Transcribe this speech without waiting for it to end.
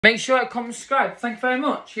Make sure to comment and subscribe. Thank you very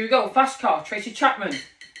much. Here we go. Fast Car, Tracy Chapman.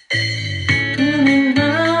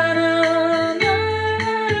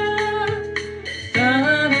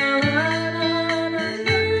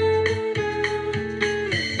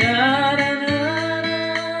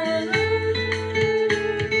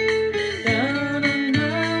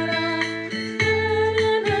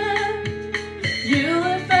 You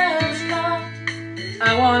a fast car,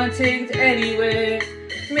 I wanna take it anywhere.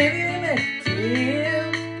 Maybe we make a deal.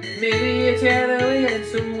 Maybe together we get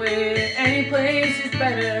somewhere. Any place is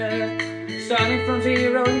better. Starting from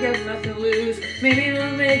zero, you got nothing to lose. Maybe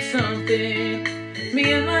we'll make something.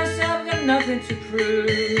 Me and myself got nothing to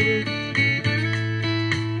prove.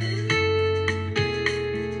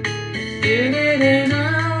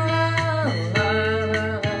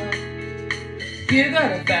 You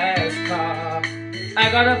got a fast car.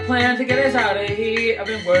 I got a plan to get us out of here. I've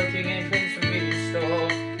been working in Prince convenience store.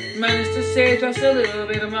 Managed to save just a little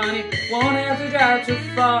bit of money. Won't have to drive too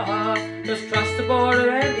far. Just cross the border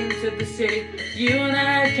and into the city. You and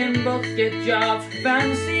I can both get jobs.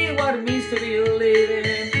 Fancy what it means to be living.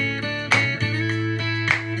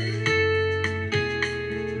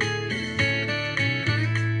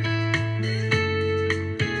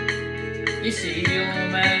 You see, the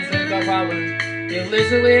old man's got a problem. He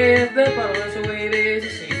lives away with the bottles away. He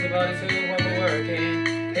sees the bodies who were working.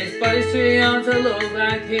 His body's too young to look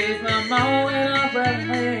like his. My mama went off at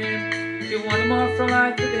him. She wanted more from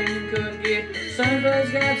life than you could get.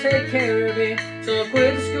 Somebody's gotta take care of it. So I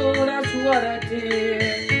quit the school, that's what I did.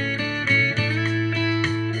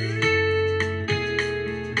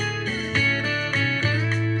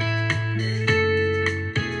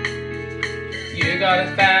 You got a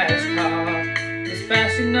fast car. It's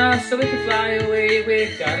fast enough so we can fly away.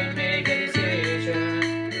 We gotta make a decision.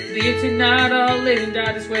 Leave tonight or live and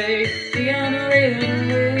die this way. The unwritten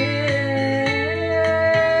way.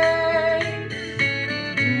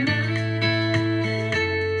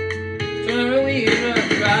 So remember we were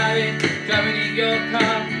driving in your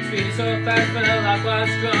car. Speeding so fast, felt like I was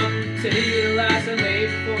drunk. City lights and wait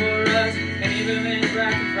for us. And even in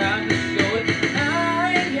black and proud to show it. I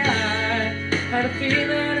had a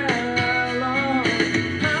feeling all along.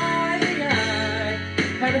 I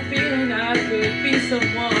had a feeling I could be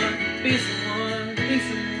someone, be someone, be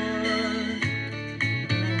someone.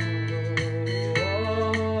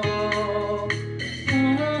 Oh, oh, oh,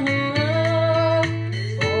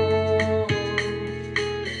 oh.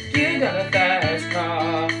 You got a fast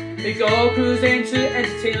car. We go cruising to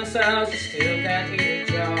entertain ourselves. We still can't get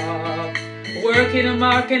a job. Working a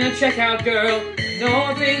mark and a checkout girl.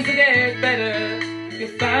 No things will get better. You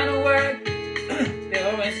find a work. They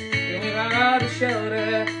always give me right out of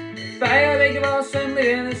shelter. Buy a big house and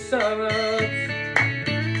live in the suburbs.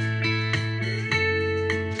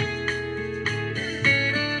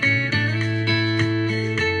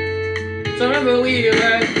 So remember we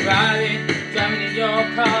were driving in your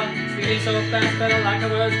car. Speeding so fast, felt like I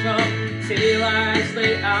was drunk. City lights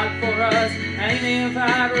lay out for us. Hanging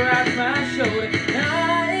fire right my shoulder. I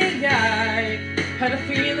had a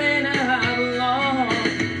feeling I belonged.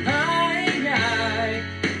 I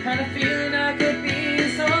had a feeling I could be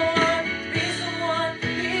someone, be someone,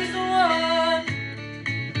 be someone.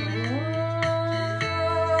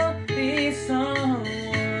 Oh, be someone.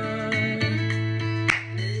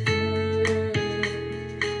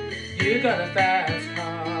 You got a fast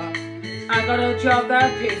car. I got a job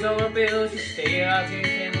that pays all our bills. You stay out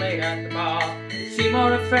drinking late at the bar. See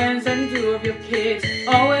more of friends than you do of your kids.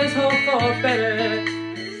 Always hope for better.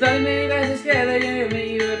 Letting me back together, you and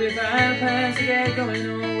me would be fine. Plans to get going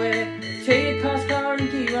nowhere. Take your fast car and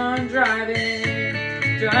keep on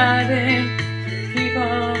driving. Driving. Keep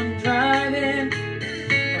on driving.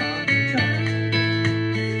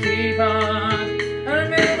 Keep on. I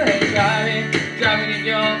remember driving in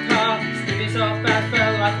your car. Speeding so fast,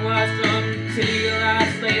 felt like I was drunk. City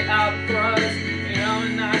lights lay out for us. You know,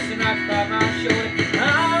 nice and I caught my shoulder. I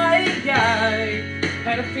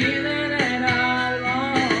had a feeling and I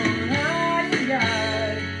belonged. I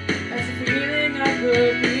had a feeling I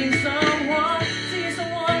could be someone, see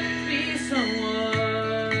someone, be someone,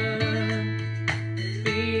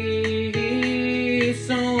 be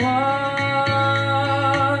someone.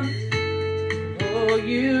 Oh,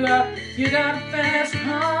 you got a fast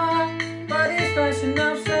car, but it's fast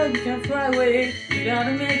enough so you can fly away. You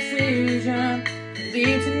gotta make a decision.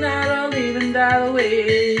 Leave tonight or leave and die the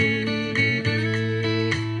way.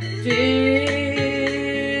 This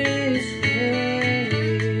way.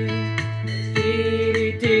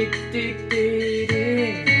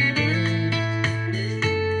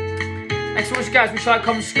 Thanks so much guys, make sure to like,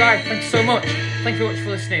 comment, subscribe. Thank you so much. Thank you very much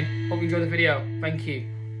for listening. Hope you enjoyed the video. Thank you.